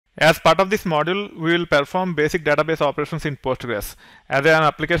As part of this module, we will perform basic database operations in Postgres. As an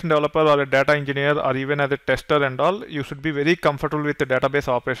application developer or a data engineer or even as a tester and all, you should be very comfortable with the database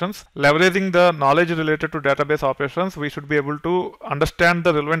operations. Leveraging the knowledge related to database operations, we should be able to understand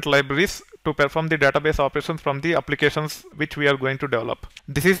the relevant libraries to perform the database operations from the applications which we are going to develop.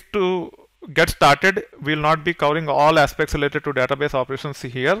 This is to get started. We will not be covering all aspects related to database operations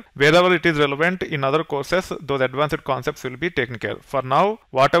here. Wherever it is relevant in other courses, those advanced concepts will be taken care. For now,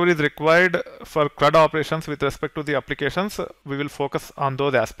 whatever is required for CRUD operations with respect to the applications, we will focus on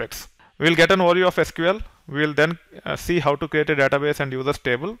those aspects. We will get an overview of SQL. We will then see how to create a database and users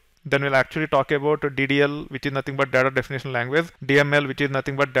table. Then we'll actually talk about DDL, which is nothing but data definition language, DML, which is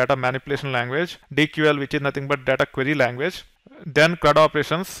nothing but data manipulation language, DQL, which is nothing but data query language. Then CRUD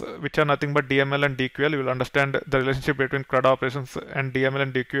operations, which are nothing but DML and DQL. You will understand the relationship between CRUD operations and DML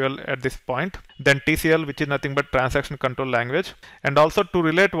and DQL at this point. Then TCL, which is nothing but transaction control language. And also to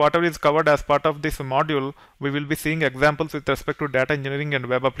relate whatever is covered as part of this module, we will be seeing examples with respect to data engineering and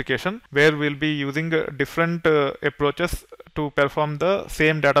web application, where we'll be using different approaches to perform the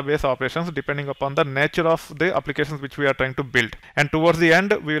same database operations depending upon the nature of the applications which we are trying to build. And towards the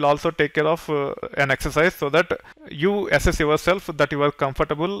end, we will also take care of an exercise so that you assess yourself that you are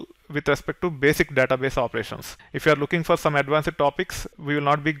comfortable with respect to basic database operations. If you are looking for some advanced topics, we will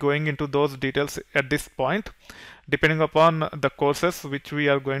not be going into those details at this point. Depending upon the courses which we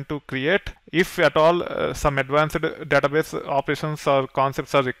are going to create, if at all some advanced database operations or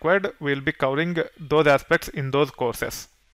concepts are required, we will be covering those aspects in those courses.